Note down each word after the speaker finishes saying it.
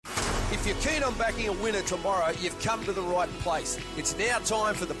If you're keen on backing a winner tomorrow, you've come to the right place. It's now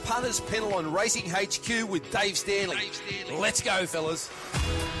time for the Punters Panel on Racing HQ with Dave Stanley. Let's go, fellas.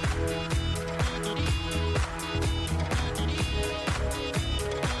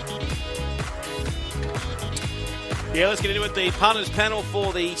 Yeah, let's get into it. The Punters Panel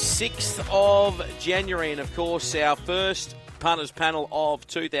for the 6th of January. And, of course, our first Punters Panel of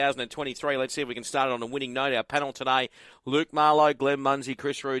 2023. Let's see if we can start it on a winning note. Our panel today, Luke Marlowe, Glenn Munsey,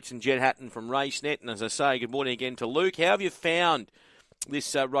 Chris Roots and Jed Hatton from RaceNet. And as I say, good morning again to Luke. How have you found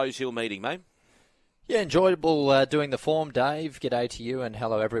this Rose Hill meeting, mate? Yeah, enjoyable doing the form, Dave. G'day to you and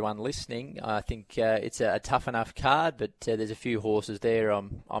hello everyone listening. I think it's a tough enough card, but there's a few horses there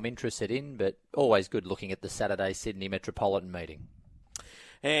I'm interested in, but always good looking at the Saturday Sydney Metropolitan meeting.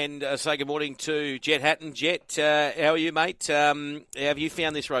 And say good morning to Jet Hatton. Jet, how are you, mate? How have you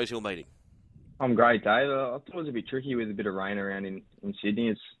found this Rose Hill meeting? I'm great, Dave. I thought it was a bit tricky with a bit of rain around in Sydney.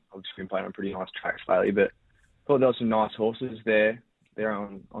 I've just been playing on pretty nice tracks lately, but I thought there were some nice horses there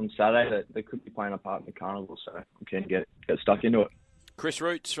on Saturday that could be playing a part in the carnival, so I'm keen to get stuck into it. Chris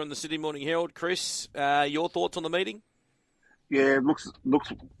Roots from the Sydney Morning Herald. Chris, your thoughts on the meeting? Yeah, it looks a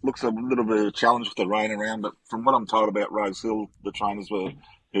little bit of a challenge with the rain around, but from what I'm told about Rose Hill, the trainers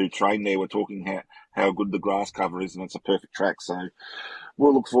who trained there were talking how good the grass cover is, and it's a perfect track. So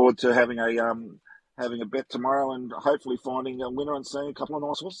we'll look forward to having a bet tomorrow and hopefully finding a winner and seeing a couple of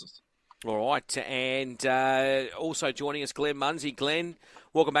nice horses. All right, and also joining us, Glenn Munsey. Glenn,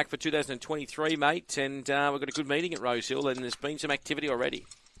 welcome back for 2023, mate, and we've got a good meeting at Rose Hill, and there's been some activity already.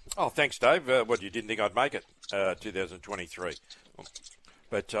 Oh, thanks, Dave. You didn't think I'd make it, 2023.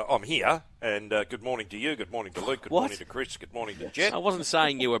 But I'm here, and good morning to you, good morning to Luke, good morning to Chris, good morning to Jet. I wasn't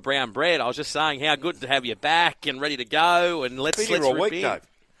saying you were brown bread. I was just saying how good to have you back and ready to go, and let's here all week, Dave.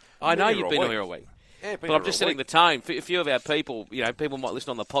 I know you've been here a week. Yeah, but I'm just setting the tone. For a few of our people, people might listen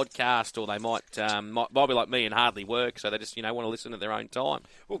on the podcast, or they might be like me and hardly work, so they just want to listen at their own time.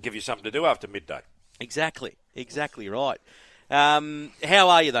 We'll give you something to do after midday. Exactly right. How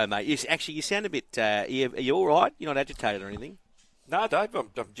are you though, mate? You sound a bit. Are you all right? You're not agitated or anything? No, Dave.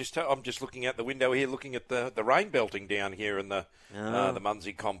 I'm just looking out the window here, looking at the rain belting down here in the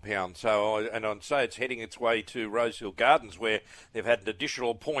Munsey compound. So, I'd say it's heading its way to Rosehill Gardens, where they've had an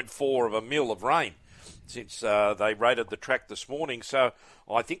additional 0.4 of a mil of rain since they raided the track this morning. So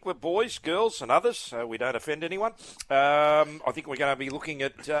I think we're boys, girls and others, so we don't offend anyone. I think we're going to be looking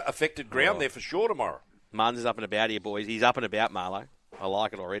at affected ground there for sure tomorrow. Muns is up and about here, boys. He's up and about, Marlo. I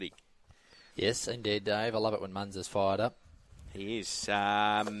like it already. Yes, indeed, Dave. I love it when Muns is fired up. He is.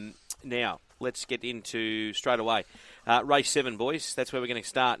 Now, let's get into straight away. Race 7, boys. That's where we're going to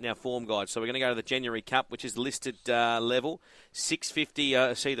start in our form guide. So we're going to go to the January Cup, which is listed level.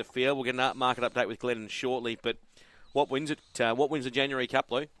 650 see the field. We're going to market update with Glenn shortly. But what wins it? What wins the January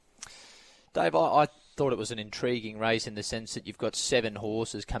Cup, Lou? Dave, I thought it was an intriguing race in the sense that you've got 7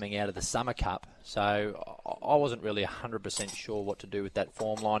 horses coming out of the Summer Cup. So I wasn't really 100% sure what to do with that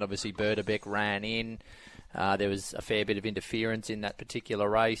form line. Obviously, Berdebeck ran in. There was a fair bit of interference in that particular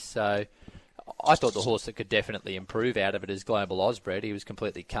race. So I thought the horse that could definitely improve out of it is Global Osbred. He was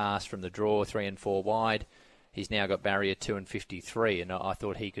completely cast from the draw, 3 and 4 wide. He's now got barrier 2 and 53, and I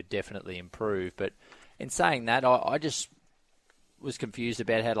thought he could definitely improve. But in saying that, I just was confused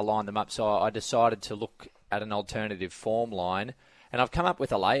about how to line them up, so I decided to look at an alternative form line. And I've come up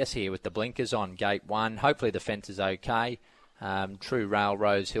with Elias here with the blinkers on gate 1. Hopefully the fence is okay. True rail,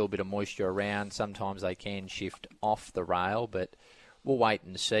 Rose Hill, bit of moisture around. Sometimes they can shift off the rail, but we'll wait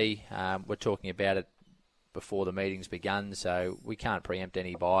and see. We're talking about it before the meeting's begun, so we can't preempt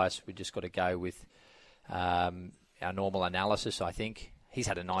any bias. We've just got to go with our normal analysis, I think. He's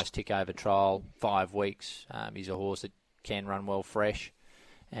had a nice tick-over trial, 5 weeks. He's a horse that can run well fresh,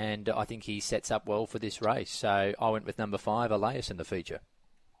 and I think he sets up well for this race. So I went with number 5, Elias, in the feature.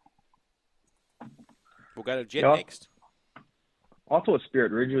 We'll go to Jet next. I thought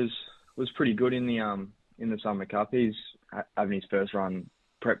Spirit Ridge was pretty good in the Summer Cup. He's having his first run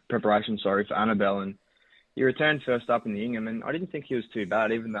preparation for Annabelle, and he returned first up in the Ingham, and I didn't think he was too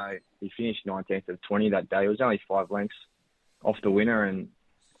bad, even though he finished 19th of 20 that day. It was only 5 lengths off the winner, and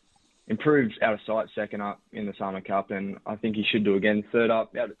improved out of sight second up in the Summer Cup, and I think he should do again. Third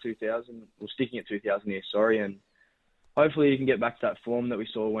up out at 2,000, or sticking at 2,000 here, and hopefully he can get back to that form that we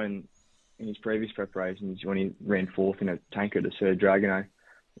saw when in his previous preparations when he ran 4th in a tanker to Sir Dragono.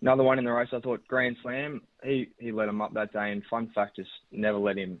 Another one in the race, I thought Grand Slam, he let him up that day, and Fun Fact just never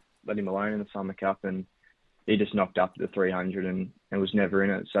let him alone in the Summer Cup, and he just knocked up the 300 and was never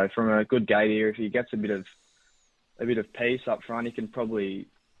in it. So from a good gate here, if he gets a bit of pace up front, he can probably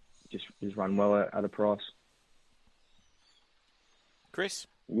just run well at a price. Chris?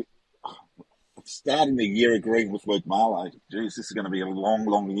 starting the year agreeing with Luke Marlowe. Geez, this is going to be a long,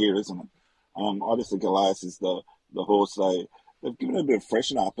 long year, isn't it? I just think Elias is the horse. They've given it a bit of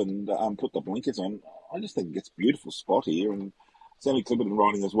freshen up and put the blinkers on. I just think it's a beautiful spot here, and Sammy Clipperton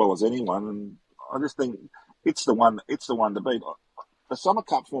riding as well as anyone. And I just think it's the one to beat. The Summer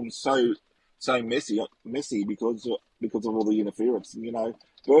Cup form's so messy because of all the interference. And,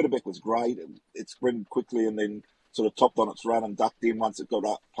 Berdebeck was great. It sprinted quickly and then sort of topped on its run and ducked in once it got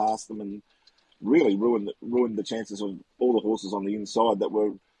up past them, and really ruined the chances of all the horses on the inside that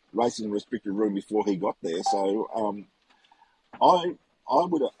were racing in restricted room before he got there. So I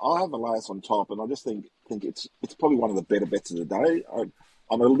have Elias on top, and I just think it's probably one of the better bets of the day.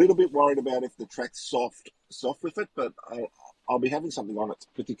 I'm a little bit worried about if the track's soft with it, but I'll be having something on it,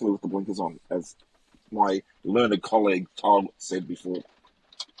 particularly with the blinkers on, as my learned colleague Todd said before.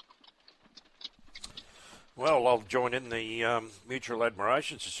 Well, I'll join in the Mutual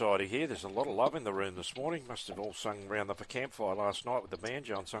Admiration Society here. There's a lot of love in the room this morning. Must have all sung around the campfire last night with the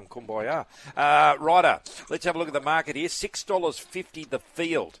banjo and sung Kumbaya. Righto, let's have a look at the market here. $6.50 the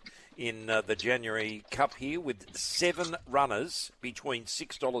field in the January Cup here, with 7 runners between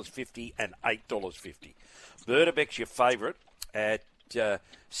 $6.50 and $8.50. Berdebeck's your favourite at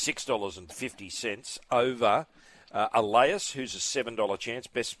 $6.50 over Elias, who's a $7 chance.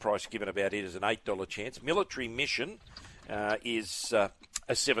 Best price given about it is an $8 chance. Military Mission is a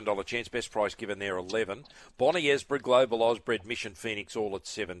 $7 chance. Best price given there, $11. Bonnie Esbrid, Global Osbred, Mission Phoenix, all at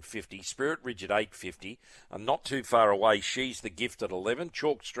 $7.50. Spirit Ridge at $8.50. Not too far away, She's the Gift at $11.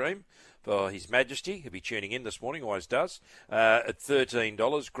 Chalkstream for His Majesty, he'll be tuning in this morning, always does, at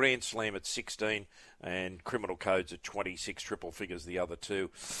 $13. Grand Slam at $16. And Criminal Codes at 26, triple figures the other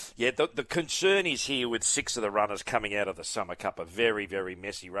two. Yeah, the concern is here with 6 of the runners coming out of the Summer Cup, a very, very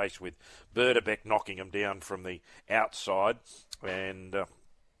messy race with Berdebeck knocking them down from the outside, and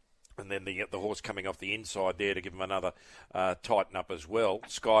then the horse coming off the inside there to give him another tighten up as well,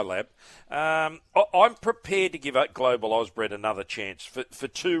 Skylab. I'm prepared to give Global Osbred another chance for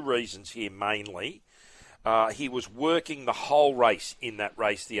 2 reasons here mainly. He was working the whole race in that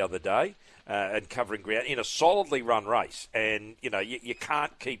race the other day. And covering ground in a solidly run race, and you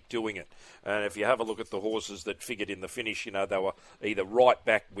can't keep doing it. And if you have a look at the horses that figured in the finish, they were either right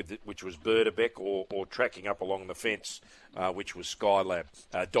back with it, which was Berdebeck, or tracking up along the fence, which was Skylab.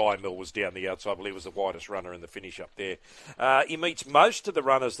 Diamil was down the outside. I believe he was the widest runner in the finish up there. He meets most of the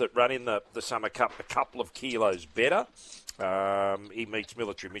runners that run in the Summer Cup a couple of kilos better. He meets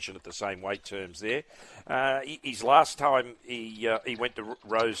Military Mission at the same weight terms there. His last time he went to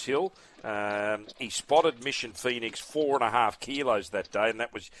Rose Hill, he spotted Mission Phoenix 4.5 kilos that day, and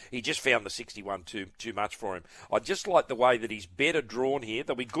he just found the 61 too much for him. I just like the way that he's better drawn here.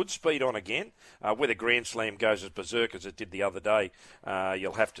 There'll be good speed on again. Whether Grand Slam goes as berserk as it did the other day,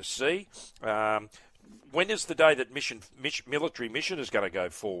 you'll have to see. When is the day that Military Mission is going to go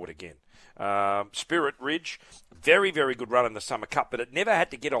forward again? Spirit Ridge, very, very good run in the Summer Cup, but it never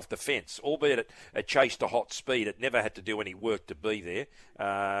had to get off the fence, albeit it chased a hot speed. It never had to do any work to be there.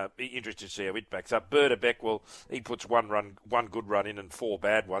 Interested to see how it backs up. Berdebeck, well, he puts one good run in and 4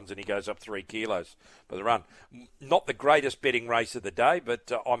 bad ones, and he goes up 3 kilos for the run. Not the greatest betting race of the day,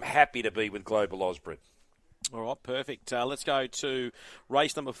 but I'm happy to be with Global Osbred. All right, perfect. Let's go to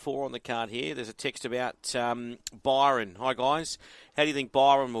race number 4 on the card here. There's a text about Byron. Hi, guys. How do you think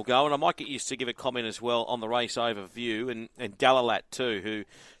Byron will go? And I might get you to give a comment as well on the race overview. And Dalalat too, who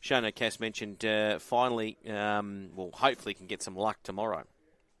Shona Cass mentioned finally, hopefully can get some luck tomorrow.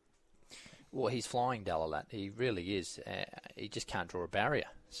 Well, he's flying, Dalalat. He really is. He just can't draw a barrier.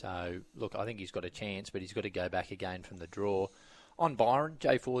 So, look, I think he's got a chance, but he's got to go back again from the draw. On Byron,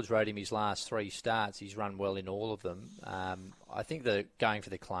 Jay Ford's rode him his last 3 starts. He's run well in all of them. I think that going for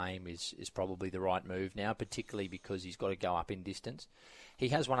the claim is probably the right move now, particularly because he's got to go up in distance. He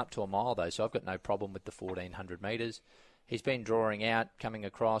has one up to a mile, though, so I've got no problem with the 1,400 metres. He's been drawing out, coming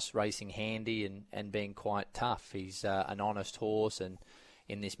across, racing handy and being quite tough. He's an honest horse, and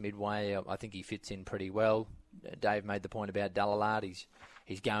in this midway, I think he fits in pretty well. Dave made the point about Dalalat.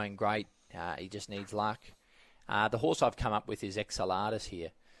 He's going great. He just needs luck. The horse I've come up with is Exalatus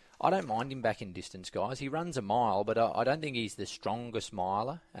here. I don't mind him back in distance, guys. He runs a mile, but I don't think he's the strongest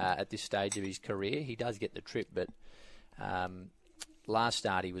miler at this stage of his career. He does get the trip, but last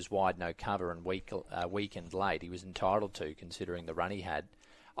start he was wide, no cover, and weakened late. He was entitled to, considering the run he had.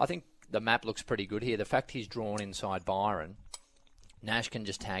 I think the map looks pretty good here. The fact he's drawn inside Byron, Nash can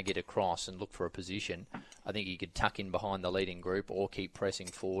just tag it across and look for a position. I think he could tuck in behind the leading group or keep pressing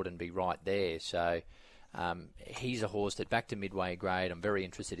forward and be right there. So he's a horse that back to midway grade. I'm very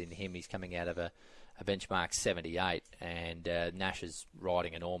interested in him. He's coming out of a a benchmark 78, and Nash is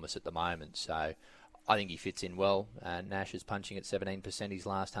riding enormous at the moment, so I think he fits in well. Nash is punching at 17% his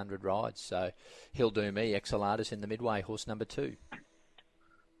last 100 rides, so he'll do me. Exelardus in the midway, horse number 2.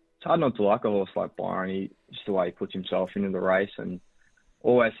 It's hard not to like a horse like Byron. Just the way he puts himself into the race and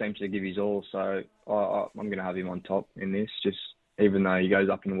always seems to give his all. So I'm going to have him on top in this, just even though he goes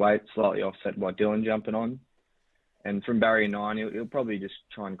up in weight, slightly offset by Dylan jumping on. And from barrier 9, he'll probably just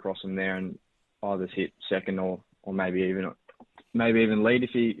try and cross him there and either hit second or maybe even lead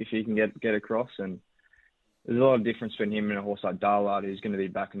if he can get across. And there's a lot of difference between him and a horse like Darlard, who's going to be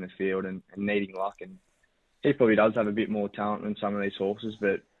back in the field and needing luck. And he probably does have a bit more talent than some of these horses,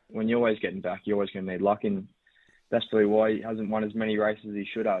 but when you're always getting back, you're always going to need luck, and that's probably why he hasn't won as many races as he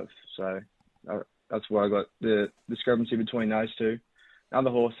should have. So that's why I got the discrepancy between those two. Another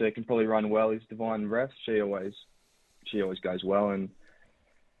horse that can probably run well is Divine Breath. She always goes well, and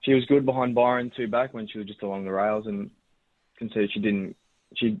she was good behind Byron 2 back when she was just along the rails, and can see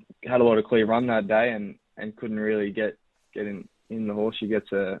she had a lot of clear run that day and couldn't really get in the horse. She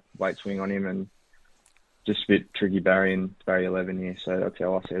gets a weight swing on him and just a bit tricky barrier in barrier 11 here, so that's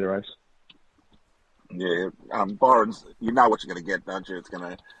how I see the race. Yeah, Byron's, you know what you're going to get, don't you? It's going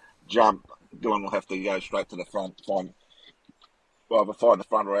to jump. Dylan will have to go straight to the front, find the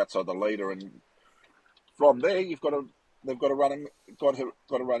front or outside the leader, and from there they've got to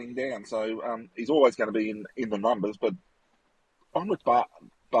run him down. So he's always going to be in the numbers, but I'm with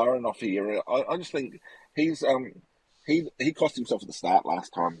Byron off here. I just think he cost himself at the start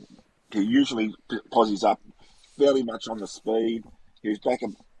last time. He usually posies up fairly much on the speed. He was back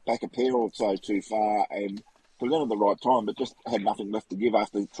a pair or so too far and presented the right time, but just had nothing left to give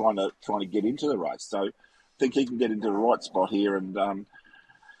after trying to get into the race. So I think he can get into the right spot here. And out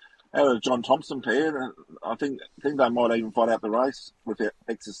of the John Thompson pair, I think they might even fight out the race with their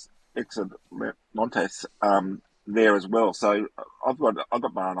Montes there as well. So I've got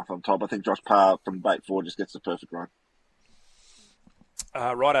Byron off on top. I think Josh Parr from Bait 4 just gets the perfect run.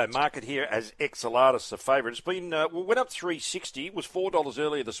 Righto, market here as Exelardus, the favourite. It's been went up $3.60. It was $4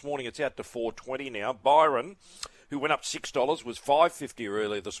 earlier this morning. It's out to $4.20 now. Byron, who went up $6, was $5.50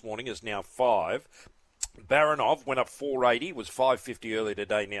 earlier this morning, is now $5. Baronov went up $4.80, was $5.50 earlier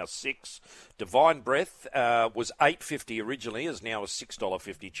today, now $6. Divine Breath was $8.50 originally, is now a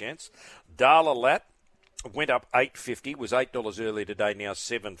 $6.50 chance. Darlalat went up $8.50, was $8 earlier today, now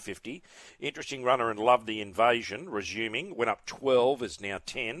 $7.50. Interesting runner and Love the Invasion, resuming, went up 12, is now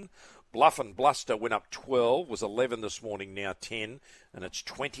 10. Bluff and Bluster went up 12, was 11 this morning, now 10, and it's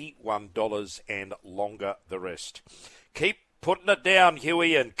 $21 and longer the rest. Keep putting it down,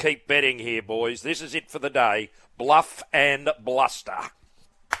 Huey, and keep betting here, boys. This is it for the day. Bluff and Bluster.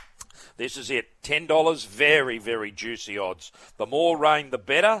 This is it. $10, very, very juicy odds. The more rain, the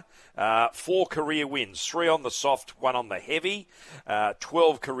better. 4 career wins, 3 on the soft, 1 on the heavy.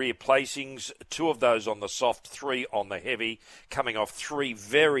 12 career placings, 2 of those on the soft, 3 on the heavy. Coming off 3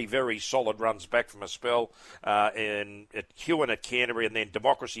 very, very solid runs back from a spell at Hewen at Canterbury, and then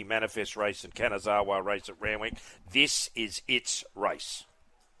Democracy Manifest race and Kanazawa race at Randwick. This is its race.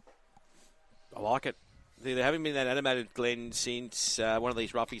 I like it. There haven't been that animated, Glenn, since one of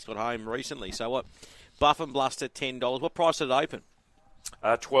these roughies got home recently. So what? Buff and Bluster, $10. What price did it open?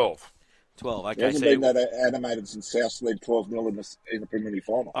 12. 12, okay. It hasn't been that animated since South led 12-0 in the Premier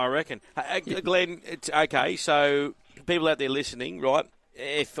Final. I reckon. Glenn, it's okay. So people out there listening, right,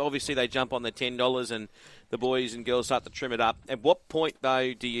 if obviously they jump on the $10 and the boys and girls start to trim it up, at what point,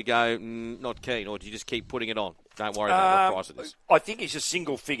 though, do you go, not keen, or do you just keep putting it on? Don't worry about what price it is. I think it's a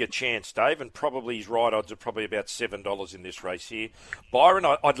single-figure chance, Dave, and probably his ride odds are probably about $7 in this race here. Byron,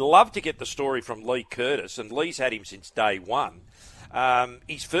 I'd love to get the story from Lee Curtis, and Lee's had him since day one.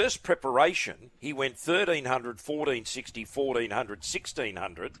 His first preparation, he went 1,300, 1,460, 1,400,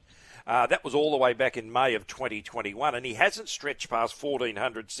 1,600. That was all the way back in May of 2021, and he hasn't stretched past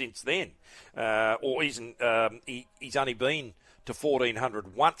 1,400 since then. He's only been to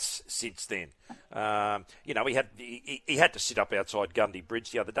 1,400 once since then. He had to sit up outside Gundy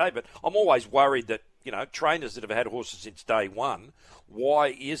Bridge the other day, but I'm always worried that, trainers that have had horses since day one, why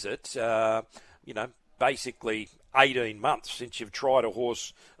is it, basically 18 months since you've tried a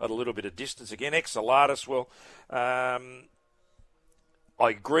horse at a little bit of distance again? Exelardus, well, I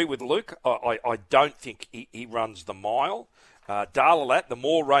agree with Luke. I don't think he runs the mile. Darlalat, the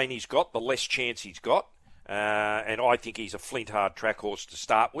more rain he's got, the less chance he's got. And I think he's a flint-hard track horse to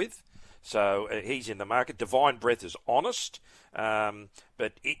start with. So he's in the market. Divine Breath is honest,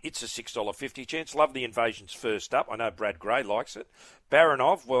 but it's a $6.50 chance. Love the Invasion's first up. I know Brad Gray likes it.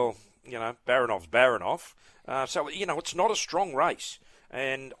 Baronov, well, Baronov's Baronov. So it's not a strong race.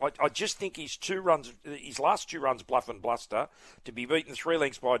 And I just think his last 2 runs, Bluff and Bluster, to be beaten 3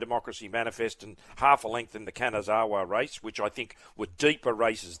 lengths by Democracy Manifest and half a length in the Kanazawa race, which I think were deeper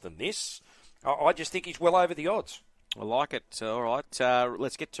races than this, I just think he's well over the odds. I like it. All right,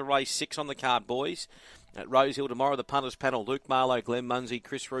 let's get to race 6 on the card, boys. At Rosehill tomorrow, the punters panel, Luke Marlowe, Glenn Munsey,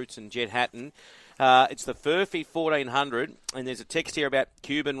 Chris Roots and Jed Hatton. It's the Furphy 1400, and there's a text here about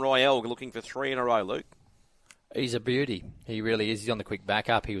Cuban Royale looking for 3 in a row, Luke. He's a beauty. He really is. He's on the quick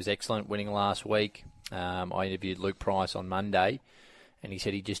backup. He was excellent winning last week. I interviewed Luke Price on Monday, and he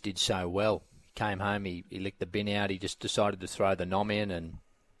said he just did so well. He came home, he licked the bin out, he just decided to throw the nom in, and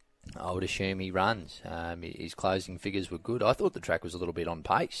I would assume he runs. His closing figures were good. I thought the track was a little bit on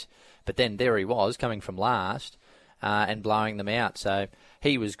pace. But then there he was, coming from last and blowing them out. So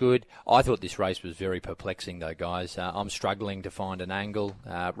he was good. I thought this race was very perplexing, though, guys. I'm struggling to find an angle.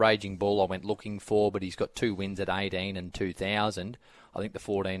 Raging Bull I went looking for, but he's got 2 wins at 18 and 2,000. I think the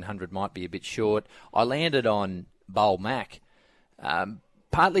 1,400 might be a bit short. I landed on Bold Mac,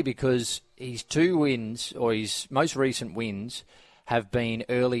 partly because his 2 wins, or his most recent wins, have been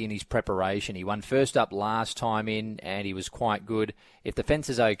early in his preparation. He won first up last time in, and he was quite good. If the fence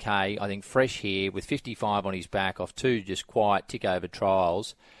is okay, I think fresh here, with 55 on his back off 2 just quiet tick-over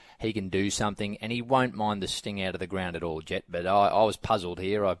trials, he can do something, and he won't mind the sting out of the ground at all, Jet. But I was puzzled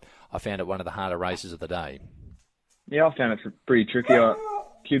here. I found it one of the harder races of the day. Yeah, I found it pretty tricky.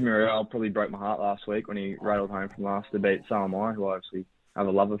 Cuban Royale probably broke my heart last week when he rattled home from last to beat So Am I, who I obviously have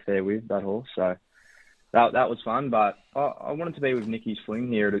a love affair with, that horse. So that was fun, but I wanted to be with Nikki's Fling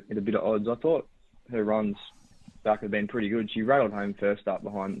here at a bit of odds. I thought her runs back had been pretty good. She rattled home first up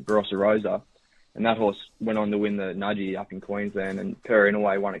behind Barossa Rosa, and that horse went on to win the Nudgy up in Queensland, and Per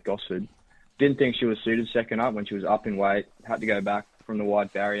Inaway won at Gosford. Didn't think she was suited second up when she was up in weight, had to go back from the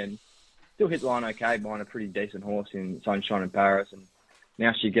wide barrier, and still hit the line okay behind a pretty decent horse in Sunshine in Paris. And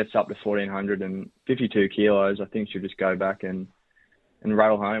now she gets up to 1,400 and 52 kilos. I think she'll just go back and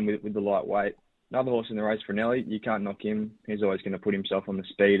rattle home with the light weight. Another horse in the race for Nelly, you can't knock him. He's always going to put himself on the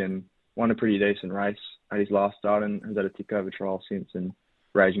speed, and won a pretty decent race at his last start and has had a tick-over trial since. And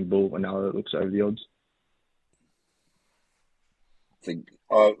Raging Bull, another that looks over the odds. I think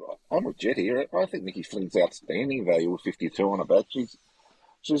I'm with Jet here. I think Nikki Fling's outstanding value with 52 on her back. She's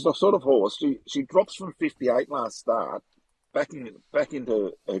the sort of horse. She drops from 58 last start, back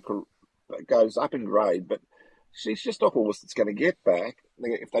into goes up in grade, but she's just a horse that's going to get back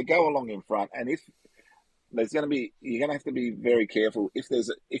if they go along in front, and if there's going to be, you're going to have to be very careful.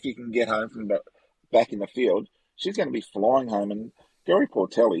 If you can get home from back in the field, she's going to be flying home. And Gary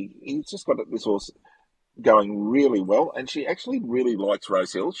Portelli, he's just got this horse going really well, and she actually really likes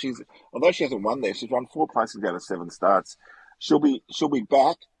Rosehill. Although she hasn't won there, she's won 4 places out of 7 starts. She'll be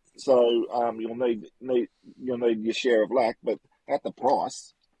back, so you'll need your share of luck, but at the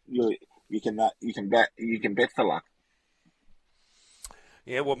price, you can bet for luck.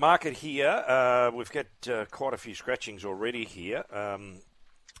 Yeah, we'll mark it here. We've got quite a few scratchings already here.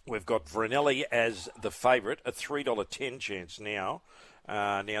 We've got Vranelli as the favourite, a $3.10 chance now.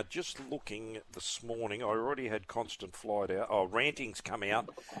 Now, just looking this morning, I already had Constant Flight out. Ranting's come out.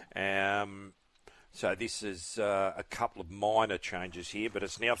 So this is a couple of minor changes here, but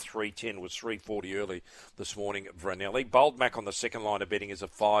it's now 3.10, was 3.40 early this morning at Vranelli. Bold Mac on the second line of betting is a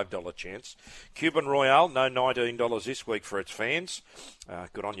 $5 chance. Cuban Royale, no $19 this week for its fans.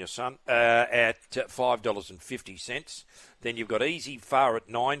 Good on you, son. At $5.50. Then you've got Easy Far at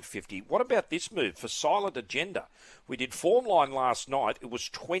 $9.50. What about this move for Silent Agenda? We did Form Line last night. It was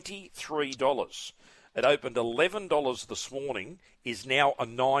 $23. It opened $11 this morning, is now a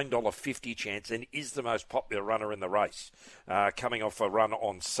 $9.50 chance, and is the most popular runner in the race. Coming off a run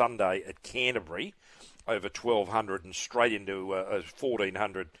on Sunday at Canterbury, over 1,200 and straight into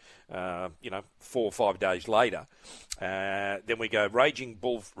 1,400, 4 or 5 days later. Then we go Raging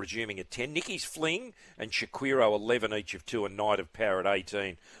Bull resuming at 10. Nikki's Fling and Shaquiro 11 each of 2, and Night of Power at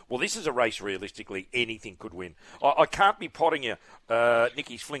 18. Well, this is a race realistically anything could win. I can't be potting you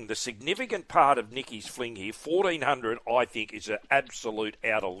Nikki's Fling. The significant part of Nikki's Fling here, 1,400, I think, is an absolute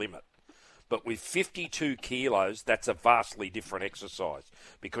outer limit. But with 52 kilos, that's a vastly different exercise,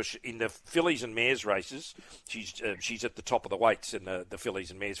 because in the fillies and mares races, she's at the top of the weights in the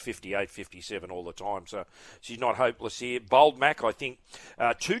fillies and mares, 58, 57 all the time. So she's not hopeless here. Bold Mac, I think,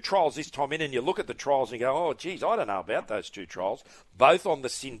 2 trials this time in, and you look at the trials and you go, oh, geez, I don't know about those 2 trials. Both on the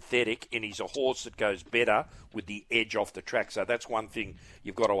synthetic, and he's a horse that goes better with the edge off the track. So that's one thing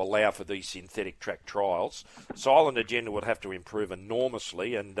you've got to allow for these synthetic track trials. Silent Agenda would have to improve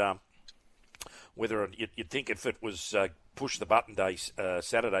enormously, and whether you'd think if it was push the button day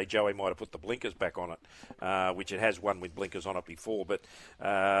Saturday, Joey might have put the blinkers back on it, which it has won with blinkers on it before. But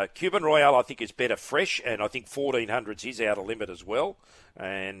Cuban Royale, I think, is better fresh, and I think 1400s is out of limit as well.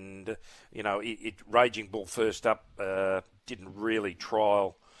 And, Raging Bull first up didn't really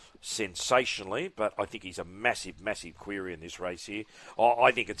trial sensationally, but I think he's a massive, massive query in this race here.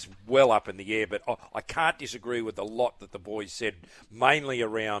 I think it's well up in the air, but I can't disagree with a lot that the boys said, mainly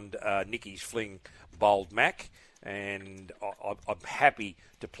around Nicky's Fling Bold Mac, and I'm happy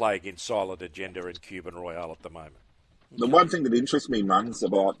to play against Silent Agenda and Cuban Royale at the moment. The one thing that interests me, Muns,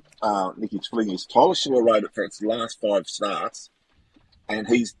 about Nicky's Fling is Tyler Schiller rode it for its last 5 starts, and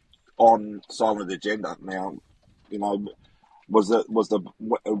he's on Silent Agenda now. It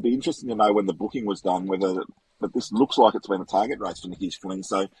would be interesting to know when the booking was done but this looks like it's been a target race for Nicky's Fling.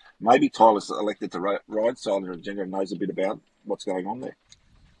 So maybe Tyler's elected to ride Silent Agenda and knows a bit about what's going on there.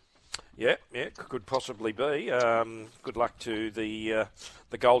 Yeah, could possibly be. Good luck to the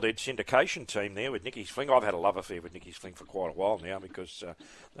Gold Edge syndication team there with Nicky's Fling. I've had a love affair with Nicky's Fling for quite a while now because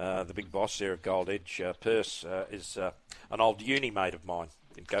the big boss there at Gold Edge, Peirce, is an old uni mate of mine.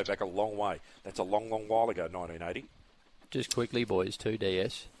 It go back a long way. That's a long, long while ago, 1980. Just quickly, boys,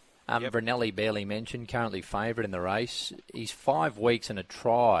 2DS. Brunelli barely mentioned, currently favourite in the race. He's 5 weeks in a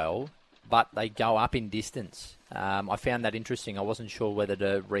trial, but they go up in distance. I found that interesting. I wasn't sure whether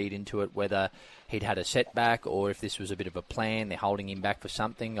to read into it, whether he'd had a setback or if this was a bit of a plan. They're holding him back for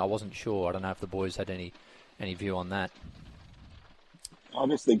something. I wasn't sure. I don't know if the boys had any view on that. I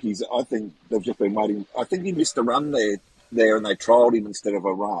think they've just been waiting. I think he missed a run there and they trialled him instead of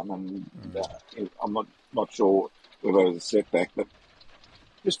a run. And I'm not sure whether it was a setback, but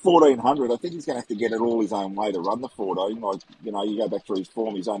just 1400. I think he's going to have to get it all his own way to run the 14. You go back through his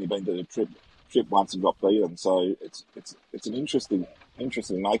form. He's only been to the trip once and got beaten. So it's an interesting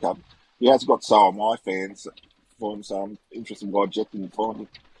makeup. He has got So Am I fans for him, so I'm interested why Jet didn't find him.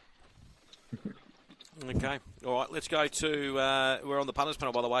 Okay, all right. Let's go to we're on the punters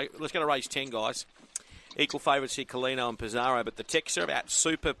panel, by the way. Let's go to race 10, guys. Equal favourites here, Colino and Pizarro, but the texts are about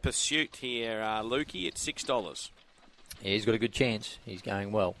Super Pursuit here, Lukey, at $6. Yeah, he's got a good chance. He's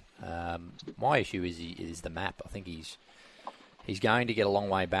going well. My issue is the map. I think he's going to get a long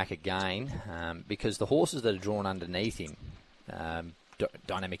way back again because the horses that are drawn underneath him,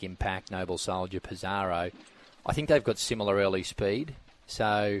 Dynamic Impact, Noble Soldier, Pizarro, I think they've got similar early speed.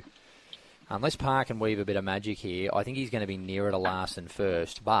 So unless Park can weave a bit of magic here, I think he's going to be nearer to last than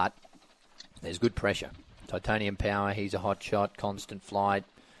first. But there's good pressure. Titanium Power, he's a hot shot. Constant Flight,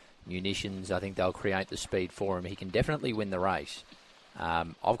 Munitions, I think they'll create the speed for him. He can definitely win the race.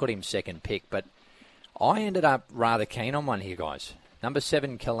 I've got him second pick, but I ended up rather keen on one here, guys. Number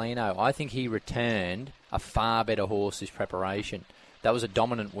 7, Colino. I think he returned a far better horse this preparation. That was a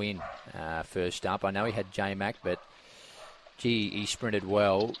dominant win first up. I know he had J-Mac, but gee, he sprinted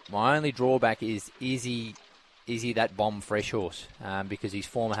well. My only drawback is he that bomb fresh horse? Because his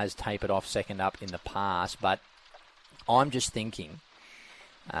form has tapered off second up in the past, but I'm just thinking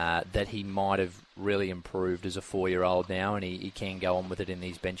that he might have really improved as a 4-year-old now, and he can go on with it in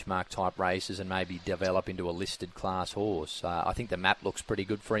these benchmark type races and maybe develop into a listed class horse. I think the map looks pretty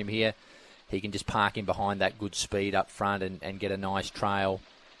good for him here. He can just park him behind that good speed up front and get a nice trail.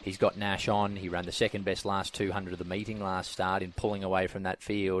 He's got Nash on. He ran the second best last 200 of the meeting last start in pulling away from that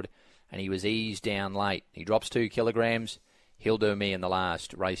field, and he was eased down late. He drops 2 kilograms. He'll do me in the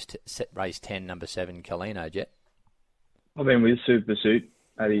last race 10, number 7, Colino, Jet. I've been with Super Pursuit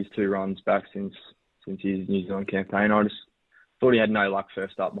at his 2 runs back since his New Zealand campaign. I just thought he had no luck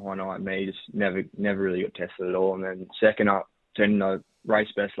first up behind IME. He just never really got tested at all. And then second up,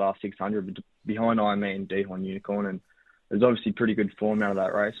 race best last 600 behind IME and Dihon Unicorn. And there's obviously pretty good form out of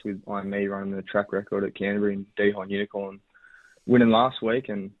that race with IME running the track record at Canterbury and Dihon Unicorn winning last week.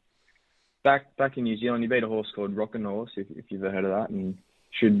 And back in New Zealand, he beat a horse called Rockin' Horse, if you've ever heard of that, and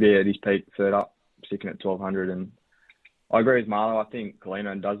should be at his peak third up, sticking at 1200. And I agree with Marlo. I think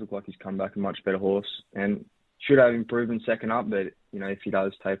Colino does look like he's come back a much better horse and should have improved in second up. But, if he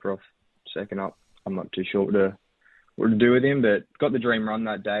does taper off second up, I'm not too sure what to do with him. But got the dream run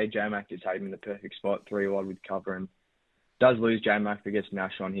that day. J-Mac just had him in the perfect spot, 3 wide with cover, and does lose J-Mac, but gets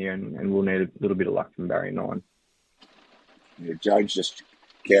Nash on here, and we'll need a little bit of luck from Barry 9. Yeah, Jones just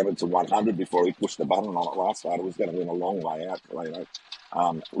counted to 100 before he pushed the button on it last start. It was going to win a long way out, Colino.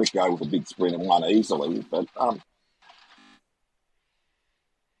 Let go with a big sprint and won easily, but...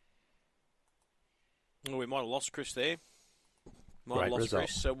 Well, we might have lost Chris there. Great result.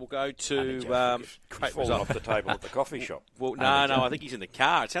 Chris. So we'll go to great result off the table at the coffee shop. Well, no, I think he's in the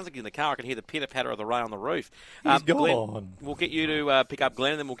car. It sounds like he's in the car. I can hear the pitter-patter of the rain on the roof. He's gone. Glenn, we'll get you to pick up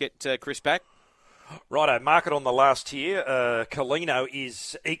Glenn, and then we'll get Chris back. Righto, market on the last tier. Colino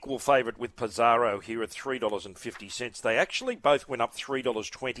is equal favourite with Pizarro here at $3.50. They actually both went up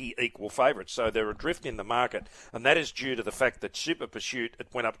 $3.20 equal favourites, so they're adrift in the market, and that is due to the fact that Super Pursuit, it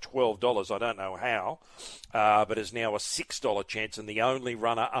went up $12. I don't know how, but is now a $6 chance and the only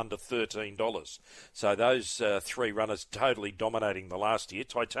runner under $13. So those three runners totally dominating the last year.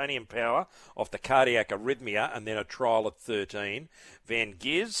 Titanium Power off the Cardiac Arrhythmia and then a trial at 13. Van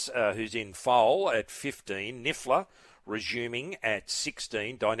Giz, who's in foal at 15. Niffler resuming at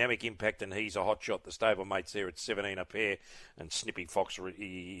 16. Dynamic Impact, and he's a hot shot. The stablemates there at 17 a pair. And Snippy Fox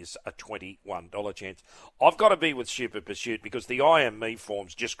is a $21 chance. I've got to be with Super Pursuit because the IME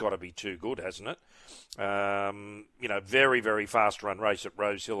form's just got to be too good, hasn't it? Very, very fast run race at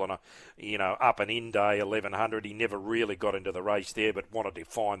Rosehill on a, up and in day, 1100. He never really got into the race there, but wanted to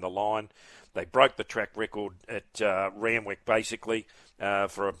find the line. They broke the track record at Randwick, basically,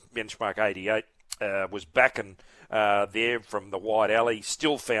 for a benchmark 88. Was backing there from the wide alley.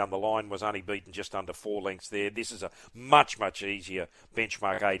 Still found the line, was only beaten just under 4 lengths there. This is a much, much easier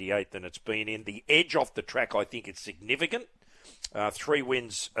benchmark 88 than it's been in. The edge off the track, I think, is significant. 3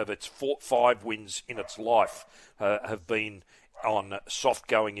 wins of its 5 wins in its life have been on soft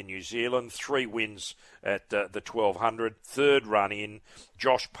going in New Zealand. 3 wins at the 1200. Third run in.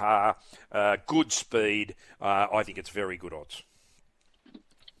 Josh Parr, good speed. I think it's very good odds.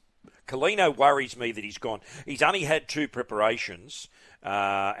 Colino worries me that he's gone. He's only had 2 preparations,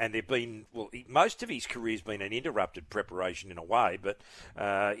 and they've been, most of his career's been an interrupted preparation in a way, but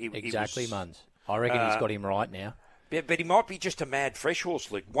exactly, Muns. I reckon he's got him right now. But he might be just a mad fresh horse,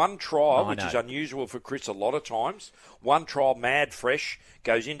 Luke. One trial, which is unusual for Chris a lot of times. One trial, mad fresh,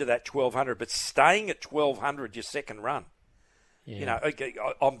 goes into that 1200, but staying at 1200 your second run. Yeah.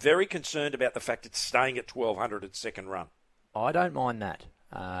 I'm very concerned about the fact it's staying at 1200 its second run. I don't mind that.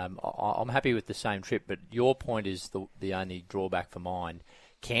 I'm happy with the same trip, but your point is the only drawback for mine.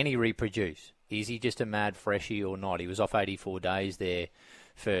 Can he reproduce? Is he just a mad freshie or not? He was off 84 days there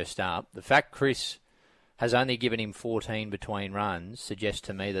first up. The fact Chris has only given him 14 between runs suggests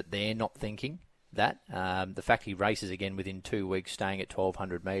to me that they're not thinking that. The fact he races again within 2 weeks, staying at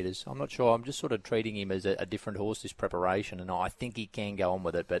 1,200 metres, I'm not sure. I'm just sort of treating him as a different horse this preparation, and I think he can go on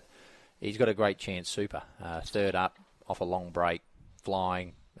with it, but he's got a great chance, Super. Third up, off a long break,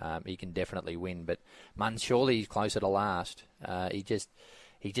 flying. He can definitely win, but Munn, surely he's closer to last. He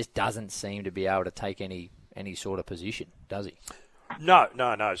just doesn't seem to be able to take any sort of position, does he? No.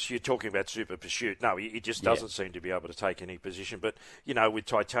 So you're talking about Super Pursuit. No, he just doesn't seem to be able to take any position. But, with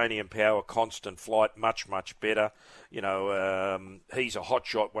Titanium Power, constant flight, much, much better. He's a hot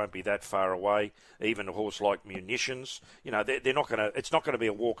shot, won't be that far away. Even a horse like Munitions, they're not going to. It's not going to be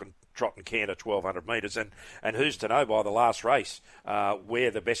a walk and trot and canter 1,200 metres. And who's to know by the last race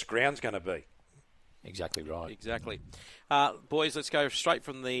where the best ground's going to be? Exactly right. Exactly. Boys, let's go straight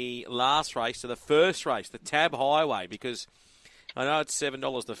from the last race to the first race, the Tab Highway, because I know it's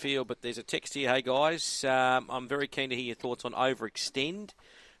 $7 the field, but there's a text here. Hey, guys, I'm very keen to hear your thoughts on Overextend,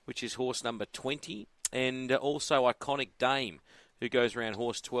 which is horse number 20, and also Iconic Dame, who goes around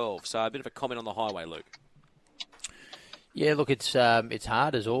horse 12. So a bit of a comment on the Highway, Luke. Yeah, look, it's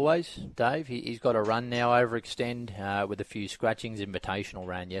hard as always, Dave. He's got a run now, Overextend, with a few scratchings. Invitational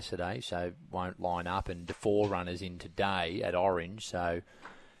ran yesterday, so won't line up, and 4 runners in today at Orange, so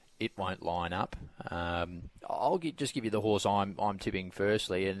it won't line up. I'll just give you the horse I'm tipping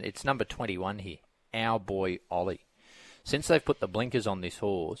firstly, and it's number 21 here, Our Boy Ollie. Since they've put the blinkers on this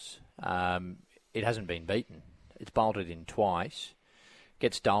horse, it hasn't been beaten. It's bolted in twice,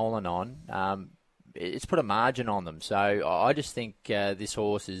 gets Dolan on. It's put a margin on them, so I just think this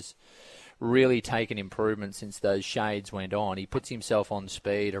horse is really taken improvement since those shades went on. He puts himself on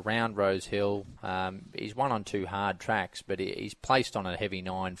speed around Rose Hill. He's won on 2 hard tracks, but he's placed on a heavy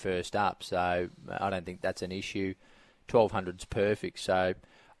 9 first up, so I don't think that's an issue. 1200's perfect, so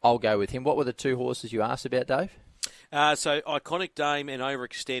I'll go with him. What were the 2 horses you asked about, Dave? So Iconic Dame and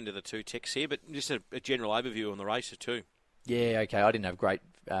Overextend are the 2 texts here, but just a general overview on the races too. Yeah, okay. I didn't have great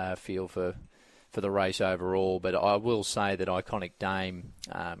feel for the race overall, but I will say that Iconic Dame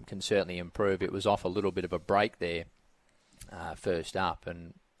can certainly improve. It was off a little bit of a break there first up,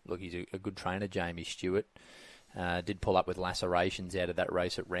 and look, he's a good trainer, Jamie Stewart. Did pull up with lacerations out of that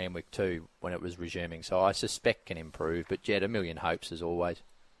race at Randwick too when it was resuming, so I suspect can improve, but Jed, a million hopes as always.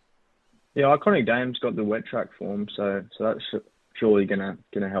 Yeah, Iconic Dame's got the wet track form, so that's surely gonna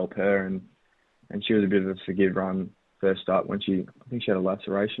help her, and she was a bit of a forgive run first up when I think she had a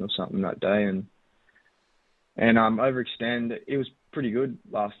laceration or something that day, and Overextend, it was pretty good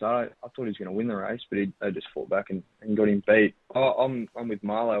last start. I thought he was going to win the race, but they just fought back and got him beat. I'm with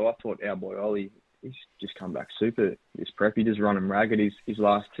Marlo. I thought Our Boy Ollie he's just come back super this prep. He just run him ragged his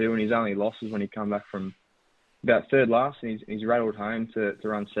last two, and his only losses when he come back from about third last, and he's rattled home to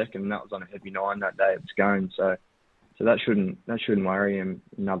run second, and that was on a heavy 9 that day it was going. So that shouldn't worry him.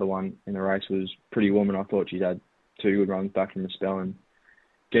 Another one in the race was Pretty Woman. I thought she'd had 2 good runs back from the spell, and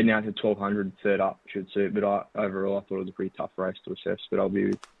getting out to 1200 third up should suit. But overall, I thought it was a pretty tough race to assess. But I'll be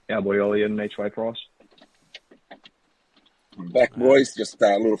with our boy Ollie at an each way price. Back, boys. Just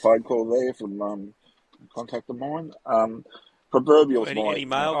a little phone call there from contact of mine. Proverbials. Any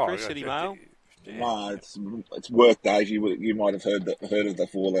mail, Chris? Any mail? No, it's work, Dave. You might have heard of the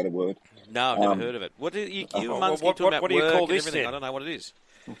 4-letter word. No, I've never heard of it. What do you talking about? What do you call this everything? then? I don't know what it is.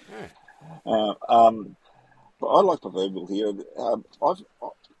 But I like proverbial here.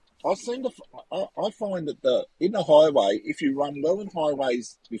 I find that in the highway, if you run well in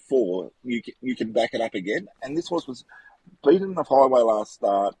highways before, you can back it up again. And this horse was beaten the highway last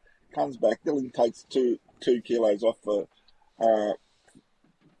start, comes back, Dylan takes two kilos off for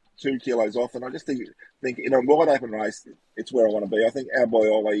 2 kilos off, and I just think in a wide open race, it's where I want to be. I think our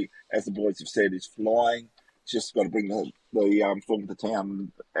boy Ollie, as the boys have said, is flying. He's just got to bring the form to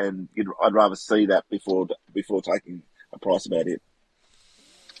town, and I'd rather see that before taking a price about it.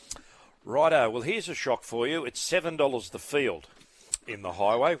 Righto, well, here's a shock for you. It's $7 the field in the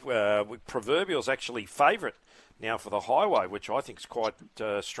highway. Proverbial's actually favourite now for the highway, which I think is quite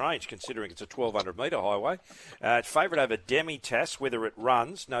strange considering it's a 1,200-metre highway. It's favourite over Demitas, whether it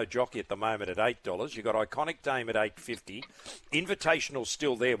runs. No jockey at the moment at $8. You've got Iconic Dame at $8.50. Invitational's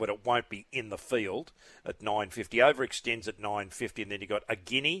still there, but it won't be in the field at $9.50. Overextends at $9.50. And then you've got a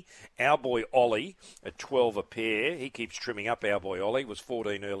Guinea, Our Boy Ollie at $12 a pair. He keeps trimming up, Our Boy Ollie. Was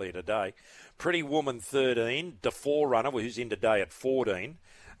 $14 earlier today. Pretty Woman, $13. The Forerunner, who's in today at $14.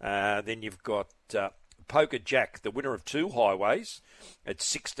 Then you've got Poker Jack, the winner of 2 highways, at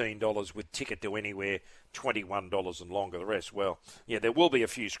 $16 with ticket to anywhere, $21 and longer. The rest, well, yeah, there will be a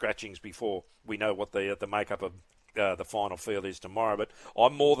few scratchings before we know what the makeup of the final field is tomorrow. But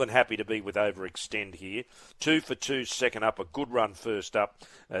I'm more than happy to be with Overextend here. 2 for 2, second up, a good run first up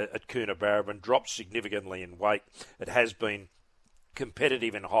at Coonabarabran, dropped significantly in weight. It has been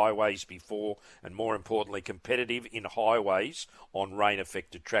competitive in highways before, and more importantly, competitive in highways on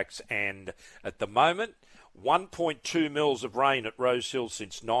rain-affected tracks. And at the moment, 1.2 mils of rain at Rose Hill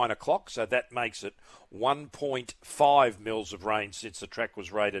since 9 o'clock, so that makes it 1.5 mils of rain since the track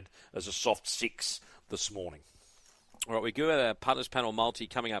was rated as a soft 6 this morning. All right, we do have a punters panel multi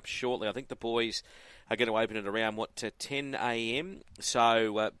coming up shortly. I think the boys are going to open it around, 10 a.m.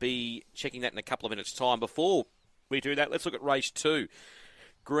 So be checking that in a couple of minutes' time. Before we do that, let's look at race 2.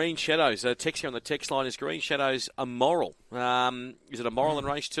 Green Shadows. Text here on the text line is Green Shadows a moral. Is it a moral in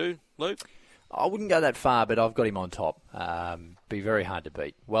race 2, Luke? I wouldn't go that far, but I've got him on top. Be very hard to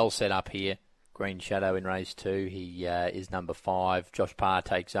beat. Well set up here. Green Shadow in race 2. He is number 5. Josh Parr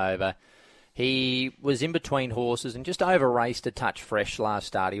takes over. He was in between horses and just over-raced a touch fresh last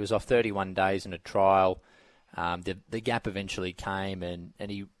start. He was off 31 days in a trial. The gap eventually came, and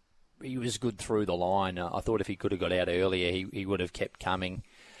he was good through the line. I thought if he could have got out earlier, he would have kept coming.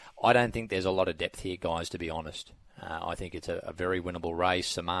 I don't think there's a lot of depth here, guys, to be honest. I think it's a very winnable race.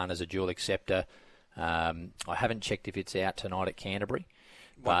 Samana's a dual acceptor. I haven't checked if it's out tonight at Canterbury.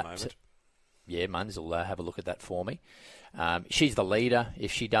 One moment. Yeah, Muns will have a look at that for me. She's the leader.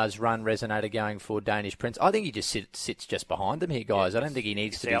 If she does run Resonator going for Danish Prince, I think he just sits just behind them here, guys. I don't think he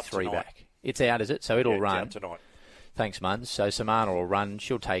needs to be 3 tonight. back. It's out, is it? So it'll run. It's out tonight. Thanks, Muns. So Samana will run.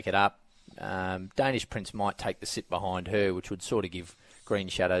 She'll take it up. Danish Prince might take the sit behind her, which would sort of give Green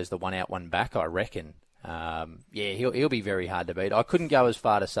Shadows the 1 out, 1 back, I reckon. He'll be very hard to beat. I couldn't go as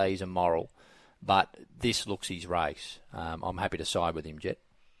far to say he's a moral, but this looks his race. I'm happy to side with him, Jet.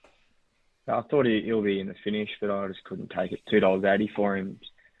 I thought he'll be in the finish, but I just couldn't take it. $2.80 for him.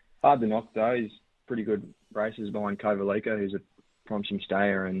 Hard to knock, though. He's pretty good races behind Kovalika, who's a promising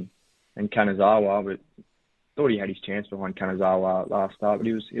stayer, and Kanazawa, but thought he had his chance behind Kanazawa last start, but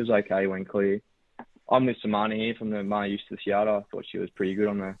he was okay when clear. I'm with Samana here from the Mar Used to the Seattle. I thought she was pretty good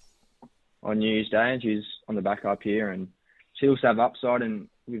on New Year's Day, and she's on the back up here, and she looks to have upside, and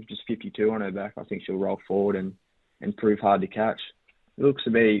with just 52 on her back, I think she'll roll forward and prove hard to catch. It looks to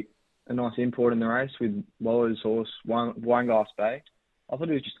be a nice import in the race with Waller's horse, Wineglass Bay. I thought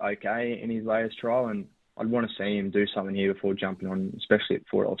he was just okay in his latest trial, and I'd want to see him do something here before jumping on, especially at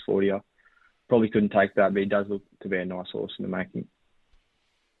 $4.40. I probably couldn't take that, but he does look to be a nice horse in the making.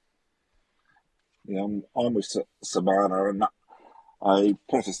 Yeah, I'm with Samana, and I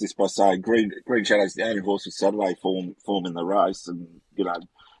preface this by saying Green Shadow's the only horse with Saturday form in the race, and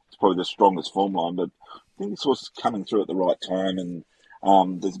it's probably the strongest form line. But I think this horse is coming through at the right time, and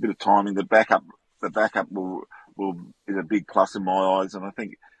there's a bit of timing. The backup the backup is a big plus in my eyes, and I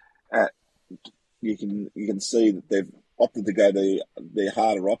think you can see that they've opted to go the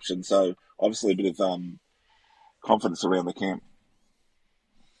harder option. So obviously a bit of confidence around the camp.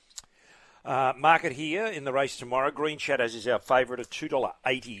 Market here in the race tomorrow. Green Shadows is our favourite at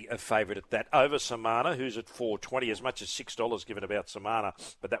 $2.80 a favourite at that. Over Samana, who's at $4.20, as much as $6 given about Samana,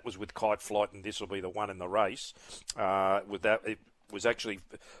 but that was with Kite Flight, and this will be the one in the race. With that, it was actually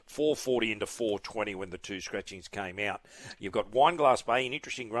 $4.40 into $4.20 when the two scratchings came out. You've got Wineglass Bay, an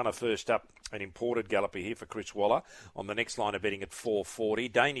interesting runner first up, an imported galloper here for Chris Waller. On the next line of betting at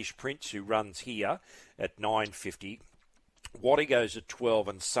 $4.40. Danish Prince, who runs here at $9.50. Waddy goes at 12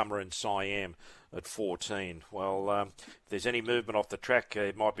 and Summer and Siam at 14. Well, if there's any movement off the track,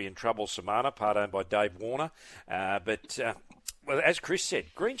 it might be in trouble. Samana, part owned by Dave Warner. But as Chris said,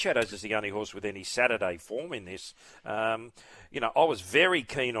 Green Shadows is the only horse with any Saturday form in this. I was very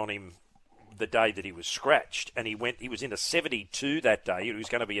keen on him the day that he was scratched, and he was in a 72 that day. It was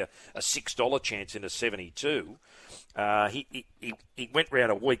going to be a $6 chance in a 72. He went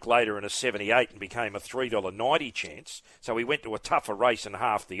round a week later in a 78 and became a $3.90 chance. So he went to a tougher race and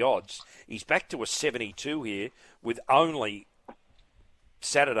half the odds. He's back to a 72 here with only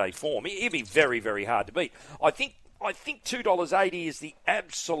Saturday form. He'd be very, very hard to beat. I think $2.80 is the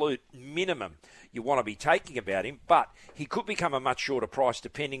absolute minimum you want to be taking about him, but he could become a much shorter price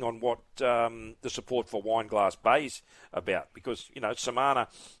depending on what the support for Wineglass Bay's about. Because, Samana,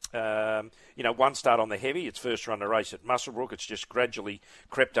 one start on the heavy, its first run of race at Muswellbrook, it's just gradually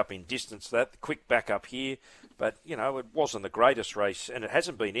crept up in distance. That quick back up here, but, it wasn't the greatest race, and it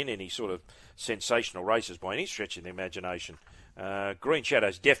hasn't been in any sort of sensational races by any stretch of the imagination. Green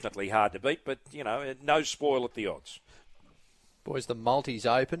Shadow's definitely hard to beat, but, no spoil at the odds. Boys, the multi's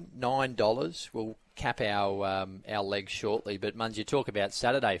open, $9. We'll cap our legs shortly. But, Muns, you talk about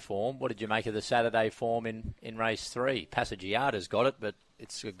Saturday form. What did you make of the Saturday form in race 3? Passagiata's got it, but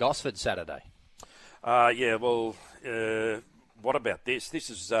it's a Gosford Saturday. What about this?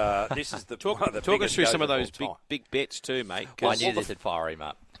 This is the talk us through some of those big bets too, mate. I knew this would fire him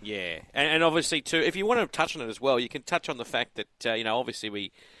up. Yeah, and obviously too, if you want to touch on it as well, you can touch on the fact that obviously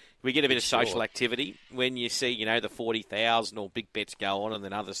we get a bit of social activity when you see, the 40,000 or big bets go on, and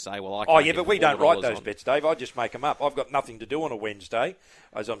then others say, well, I can't but we don't write those bets, Dave. I just make them up. I've got nothing to do on a Wednesday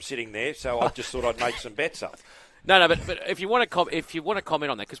as I'm sitting there, so I just thought I'd make some bets up. No, but if you want to comment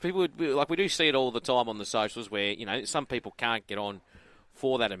on that, because people we do see it all the time on the socials where some people can't get on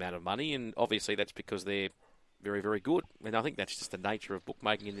for that amount of money, and obviously that's because they're very, very good. And I think that's just the nature of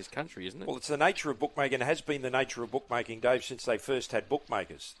bookmaking in this country, isn't it? Well, it's the nature of bookmaking. It has been the nature of bookmaking, Dave, since they first had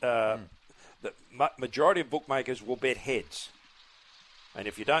bookmakers. The majority of bookmakers will bet heads. And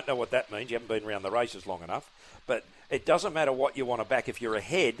if you don't know what that means, you haven't been around the races long enough. But it doesn't matter what you want to back. If you're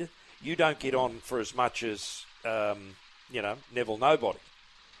ahead, you don't get on for as much as, Neville Nobody.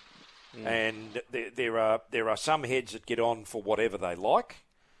 And there are some heads that get on for whatever they like.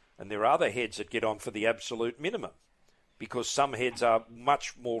 And there are other heads that get on for the absolute minimum, because some heads are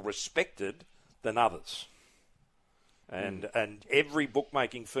much more respected than others. And every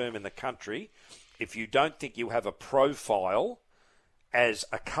bookmaking firm in the country, if you don't think you have a profile as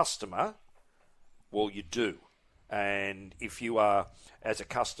a customer, well, you do. And if you are, as a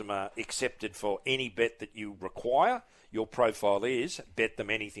customer, accepted for any bet that you require, your profile is bet them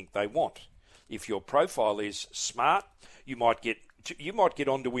anything they want. If your profile is smart, you might get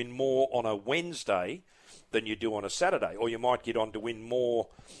on to win more on a Wednesday than you do on a Saturday, or you might get on to win more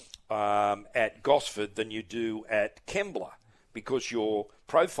at Gosford than you do at Kembla, because your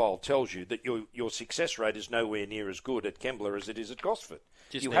profile tells you that your success rate is nowhere near as good at Kembla as it is at Gosford.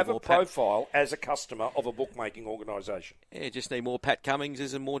 You have a profile as a customer of a bookmaking organisation. Yeah, just need more Pat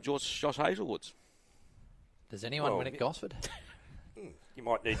Cummingses and more Josh Hazelwoods. Does anyone win at Gosford? You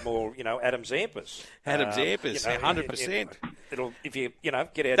might need more, Adam Zampas. Adam Zampas, 100%. It'll, if you, get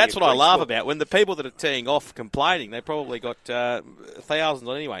out. That's what I laugh about. When the people that are teeing off complaining, they probably got thousands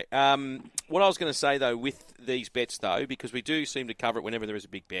on anyway. What I was going to say though, with these bets though, because we do seem to cover it whenever there is a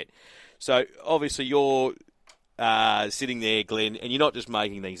big bet. So obviously you're sitting there, Glenn, and you're not just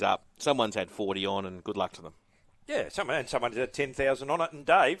making these up. Someone's had 40 on, and good luck to them. Yeah, someone's had 10,000 on it. And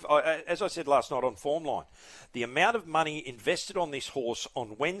Dave, as I said last night on Formline, the amount of money invested on this horse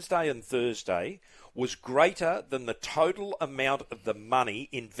on Wednesday and Thursday was greater than the total amount of the money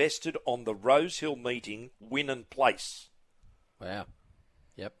invested on the Rosehill meeting win and place. Wow.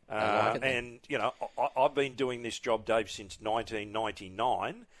 Yep. And, I've been doing this job, Dave, since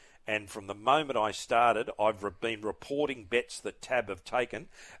 1999. And from the moment I started, I've been reporting bets that TAB have taken.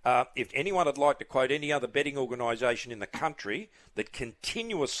 If anyone would like to quote any other betting organisation in the country that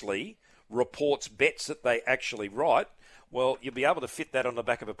continuously reports bets that they actually write, well, you'll be able to fit that on the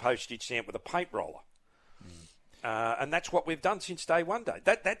back of a postage stamp with a paint roller. And that's what we've done since day one.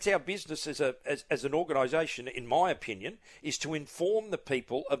 That's our business as an organisation, in my opinion, is to inform the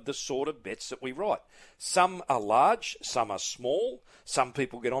people of the sort of bets that we write. Some are large, some are small, some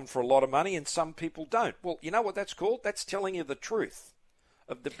people get on for a lot of money and some people don't. Well, you know what that's called? That's telling you the truth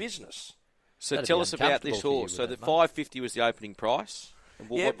of the business. So tell us about this horse. So the $550 was the opening price. And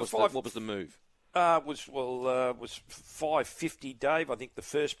what was the move? Was $550, Dave. I think the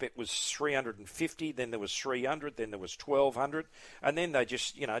first bet was $350. Then there was $300. Then there was $1,200, and then they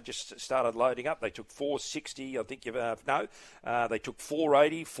just started loading up. They took $460. I think they took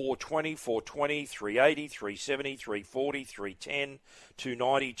 $480, $420, $420, $380, $370, $340, $310,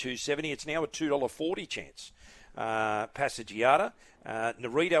 $290, $270. It's now a $2.40 chance. Passagiata,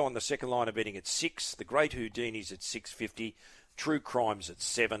 Nerito on the second line of betting at $6. The Great Houdini's at $6.50. True Crime's at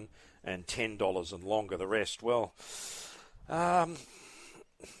 $7. And $10 and longer the rest. Well,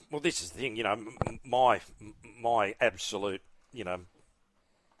 this is the thing. My absolute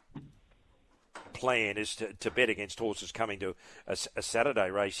plan is to bet against horses coming to a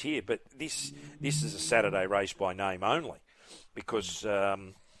Saturday race here. But this is a Saturday race by name only, because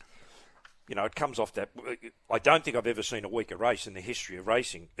it comes off that. I don't think I've ever seen a weaker race in the history of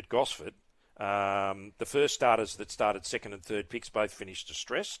racing at Gosford. The first starters that started second and third picks both finished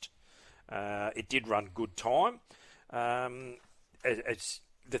distressed. It did run good time. It's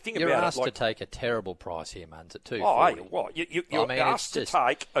the thing You're about asked it, to take a terrible price here, Muns, at $2.40. Oh, hey, what? You're asked to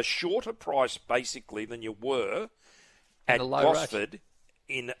take a shorter price, basically, than you were at Gosford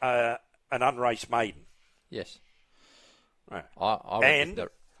in an unraced maiden. Yes. Right.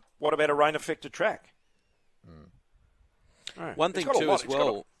 What about a rain-affected track? Right. One thing too, as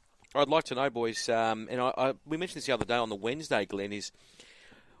well, I'd like to know, boys, and we mentioned this the other day on the Wednesday, Glenn, is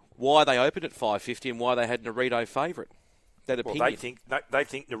why they opened at $550 and why they had Nerito favourite. That opinion. Well, they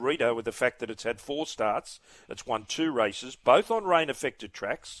think Nerito, with the fact that it's had 4 starts, it's won 2 races, both on rain-affected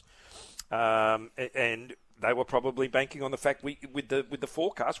tracks, and they were probably banking on the fact with the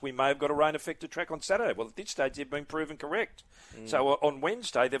forecast we may have got a rain-affected track on Saturday. Well, at this stage they've been proven correct. So on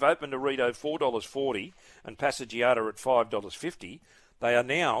Wednesday they've opened Nerito $4.40 and Passagiata at $5.50. They are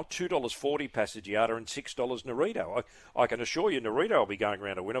now $2.40 Passagiata and $6 Nerito. I can assure you Nerito will be going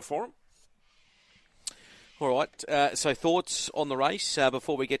around a winner for them. All right, so thoughts on the race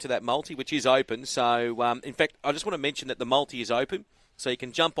before we get to that multi, which is open. So, in fact, I just want to mention that the multi is open, so you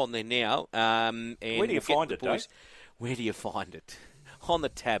can jump on there now. And where do you find it, Dave? Where do you find it? On the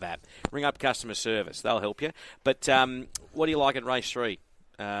Tab app. Ring up customer service. They'll help you. But what do you like in race 3,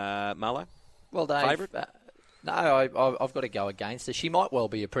 Marlo? Well, Dave, favourite? No, I've got to go against her. She might well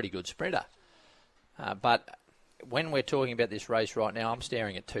be a pretty good sprinter. But when we're talking about this race right now, I'm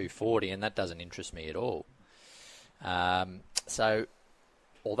staring at $2.40, and that doesn't interest me at all. So,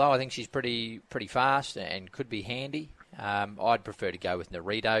 although I think she's pretty fast and could be handy, I'd prefer to go with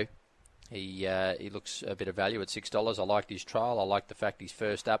Nerito. He looks a bit of value at $6. I liked his trial. I like the fact he's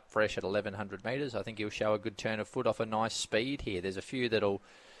first up, fresh at 1,100 metres. I think he'll show a good turn of foot off a nice speed here. There's a few that'll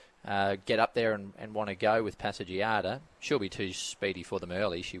get up there and want to go with Passagiata. She'll be too speedy for them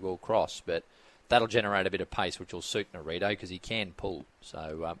early. She will cross, but that'll generate a bit of pace, which will suit Nerito because he can pull.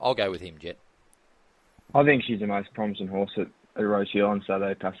 So I'll go with him, Jet. I think she's the most promising horse at Rosehill on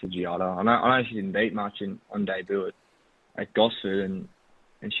Saturday, Passagiata. I know she didn't beat much on debut at Gosford,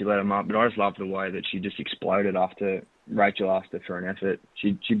 and she let him up, but I just love the way that she just exploded after Rachel asked her for an effort.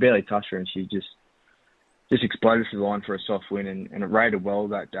 She barely touched her, and she just exploded to the line for a soft win, and it rated well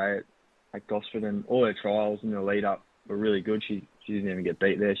that day at Gosford, and all her trials in the lead-up were really good. She didn't even get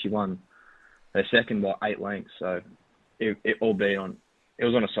beat there. She won her second by 8 lengths, so it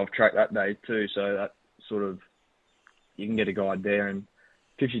was on a soft track that day too, so that sort of, you can get a guide there, and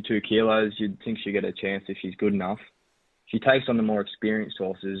 52 kilos, you'd think she'd get a chance if she's good enough. She takes on the more experienced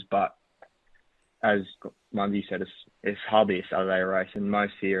horses, but as Mundy said, it's hardly a Saturday race, and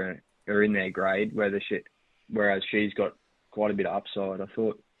most here are in their grade, whereas she's got quite a bit of upside. I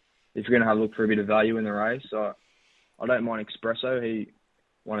thought if you're going to have a look for a bit of value in the race, I don't mind Espresso. He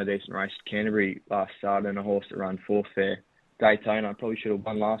won a decent race at Canterbury last start, and a horse that ran 4th there. Daytona, I probably should have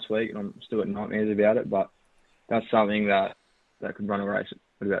won last week, and I'm still at nightmares about it, but that's something that could run a race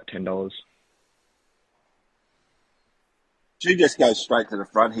at about $10. She just goes straight to the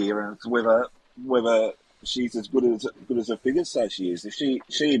front here, and it's whether she's as good as her figures say she is. If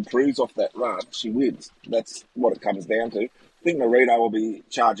she improves off that run, she wins. That's what it comes down to. I think Nerito will be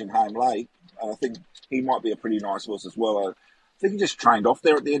charging home late. I think he might be a pretty nice horse as well. I think he just trained off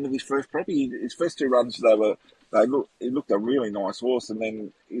there at the end of his first prep. His first 2 runs, he looked a really nice horse, and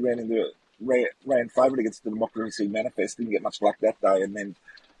then he ran into ran favourite against the Democracy Manifest. Didn't get much luck that day, and then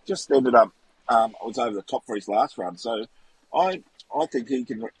just ended up. I was over the top for his last run, so I think he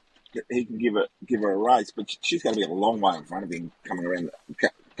can give her a race, but she's going to be a long way in front of him coming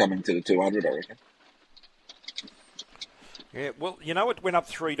to the 200, I reckon. Yeah, well, it went up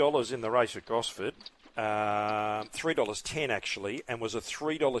 $3 in the race at Gosford. $3.10 actually, and was a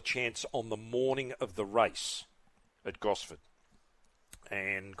 $3 chance on the morning of the race at Gosford,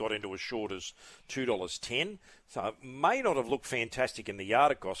 and got into as short as $2.10. So it may not have looked fantastic in the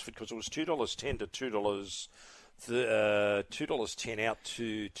yard at Gosford because it was $2.10 to $2.10 out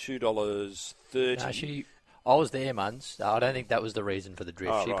to $2.30. No, I was there, Muns. I don't think that was the reason for the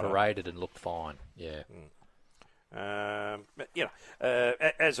drift. Oh, she right, paraded and looked fine. Yeah.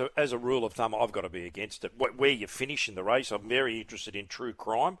 As a rule of thumb, I've got to be against it. Where you finish in the race, I'm very interested in True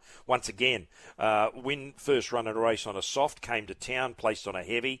Crime. Once again, win first run at a race on a soft, came to town, placed on a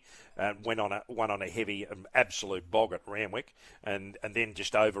heavy, won on a heavy, absolute bog at Randwick, and then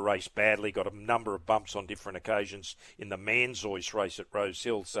just over raced badly. Got a number of bumps on different occasions in the Manzoice race at Rose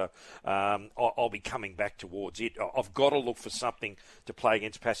Hill. So I'll be coming back towards it. I've got to look for something to play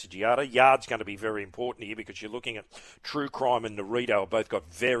against Passagiata. Yard's going to be very important here because you're looking at True Crime and Norito have both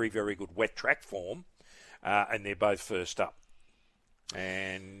got very, very good wet track form, and they're both first up.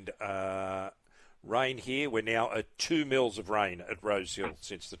 And rain here, we're now at 2 mils of rain at Rose Hill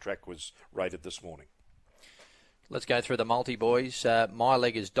since the track was rated this morning. Let's go through the multi, boys. My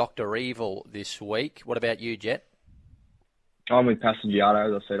leg is Dr. Evil this week. What about you, Jet? I'm with Passagiata,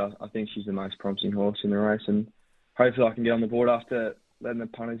 as I said. I think she's the most promising horse in the race, and hopefully I can get on the board after letting the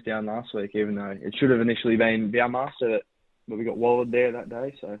punters down last week, even though it should have initially been Boundmaster, but we got walled there that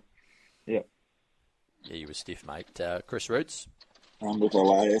day, so, yeah. Yeah, you were stiff, mate. Chris Roots? I'm with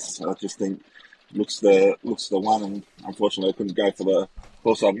Elias. I just think looks the one, and unfortunately I couldn't go for the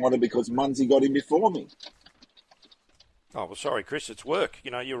horse I wanted because Munsey got in before me. Oh, well, sorry, Chris, it's work.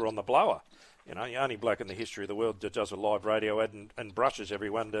 You were on the blower. You're the only bloke in the history of the world that does a live radio ad and brushes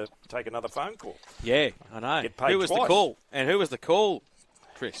everyone to take another phone call. Yeah, I know. Get paid Who was twice. the call? And who was the call,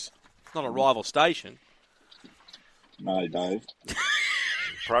 Chris? Not a rival station. No, Dave.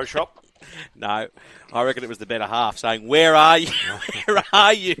 Pro Shop? No, I reckon it was the better half saying, "Where are you? Where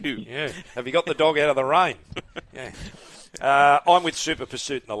are you?" Yeah. Have you got the dog out of the rain? Yeah. I'm with Super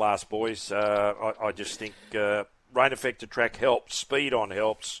Pursuit in the last, boys. I just think rain affected track helps. Speed on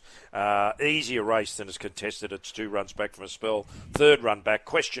helps. Easier race than is contested. It's 2 runs back from a spell. Third run back.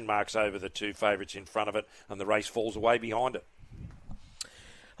 Question marks over the 2 favourites in front of it, and the race falls away behind it.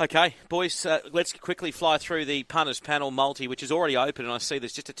 Okay, boys, let's quickly fly through the punters panel multi, which is already open, and I see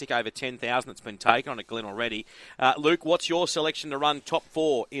there's just a tick over 10,000 that's been taken on at Glen already. Luke, what's your selection to run top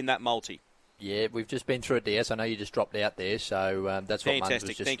 4 in that multi? Yeah, we've just been through it, DS. I know you just dropped out there, so that's what Muns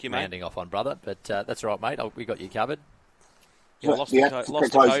was just rounding off on, brother. But that's all right, mate. We got you covered. Yeah, lost the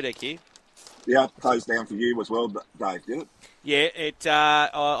codec here. The app closed down for you as well, Dave, did it? Yeah,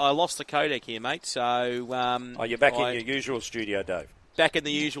 I lost the codec here, mate. So you're back in your usual studio, Dave. Back in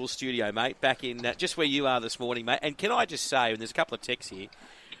the usual studio, mate. Back in just where you are this morning, mate. And can I just say, and there's a couple of texts here,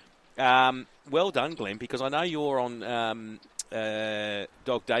 well done, Glenn, because I know you're on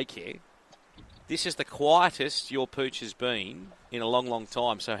dog daycare. This is the quietest your pooch has been in a long, long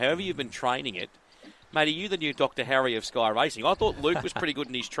time. So however you've been training it, mate, are you the new Dr. Harry of Sky Racing? I thought Luke was pretty good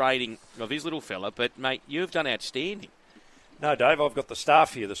in his training of his little fella, but, mate, you've done outstanding. No, Dave, I've got the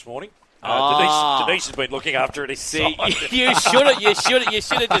staff here this morning. Denise has been looking after it. See, you should have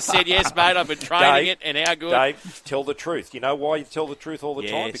just said, yes, mate, I've been training it, and how good. Dave, tell the truth. You know why you tell the truth all the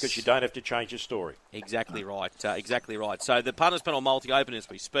time? Yes. Because you don't have to change your story. Exactly right. Exactly right. So the punters panel multi open as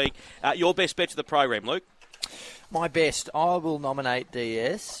we speak. Your best bet to the program, Luke? My best, I will nominate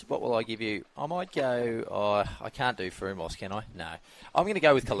DS. What will I give you? I might go, I can't do Frumos, can I? No. I'm going to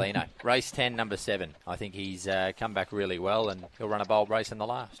go with Colino. Race 10, number 7. I think he's come back really well, and he'll run a bold race in the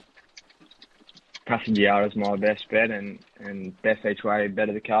last. Passagiata's my best bet, and best each way,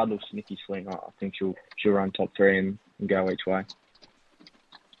 better the Cardinals, Nikki Sling. I think she'll run top 3 and go each way.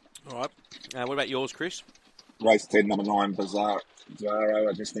 All right. What about yours, Chris? Race 10, number 9, Bizarro.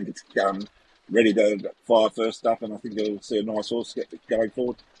 I just think it's ready to fire first up, and I think you'll see a nice horse going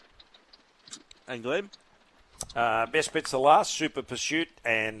forward. And Glenn? Best bet's the last, Super Pursuit,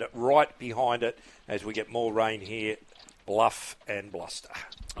 and right behind it, as we get more rain here, Bluff and Bluster.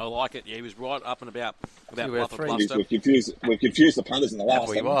 I like it. Yeah, he was right up and about Bluff and Bluster. We've confused the punters in the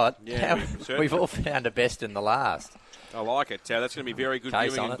last. Yeah, we've all found a best in the last. I like it. That's going to be very good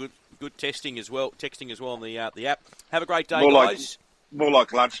viewing and good texting as well on the app. Have a great day, guys. More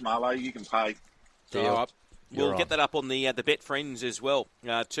like lunch, Marlo. You can pay. All right. We'll get that up on the Bet Friends as well.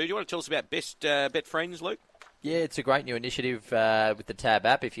 Too. Do you want to tell us about best Bet Friends, Luke? Yeah, it's a great new initiative with the Tab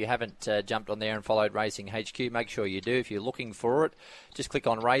app. If you haven't jumped on there and followed Racing HQ, make sure you do. If you're looking for it, just click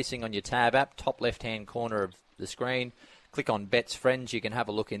on Racing on your Tab app, top left-hand corner of the screen. Click on Bet's Friends. You can have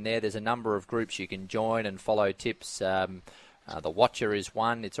a look in there. There's a number of groups you can join and follow tips. The Watcher is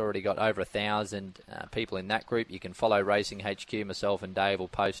one. It's already got over 1,000 people in that group. You can follow Racing HQ. Myself and Dave will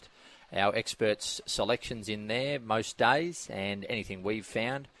post our experts' selections in there most days, and anything we've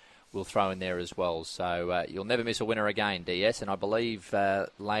found we'll throw in there as well. So you'll never miss a winner again, DS. And I believe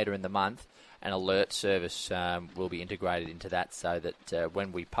later in the month, an alert service will be integrated into that so that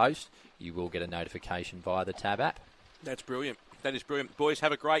when we post, you will get a notification via the Tab app. That's brilliant. That is brilliant. Boys,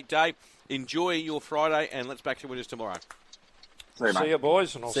 have a great day. Enjoy your Friday, and let's back to winners tomorrow. See you,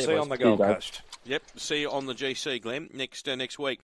 boys, and I'll see you on the Gold Coast. Yep, see you on the GC, Glenn, next week.